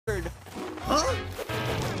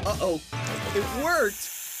Uh-oh, it worked,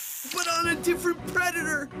 but on a different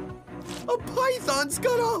predator. A python's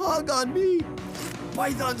got a hug on me.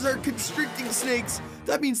 Pythons are constricting snakes.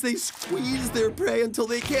 That means they squeeze their prey until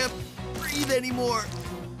they can't breathe anymore.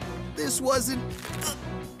 This wasn't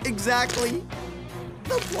exactly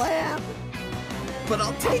the plan, but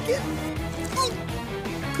I'll take it. Ooh.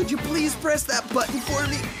 Could you please press that button for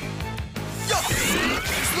me?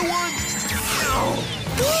 It's the one.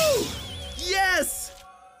 Woo! Yes!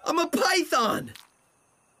 I'm a python.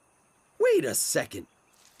 Wait a second.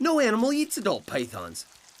 No animal eats adult pythons.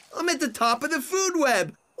 I'm at the top of the food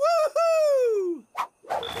web. Woohoo!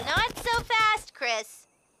 Not so fast, Chris.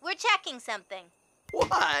 We're checking something.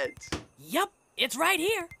 What? Yup, it's right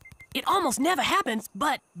here. It almost never happens,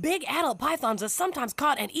 but big adult pythons are sometimes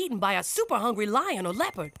caught and eaten by a super hungry lion or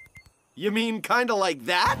leopard. You mean kinda like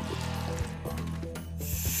that?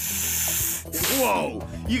 Whoa,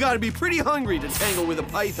 you gotta be pretty hungry to tangle with a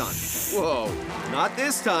python. Whoa, not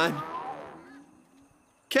this time.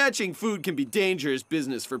 Catching food can be dangerous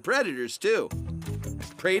business for predators, too.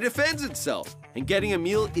 Prey defends itself, and getting a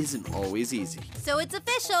meal isn't always easy. So it's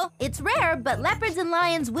official. It's rare, but leopards and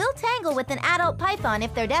lions will tangle with an adult python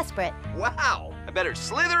if they're desperate. Wow, I better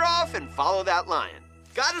slither off and follow that lion.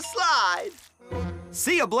 Gotta slide.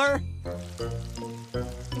 See ya, Blur.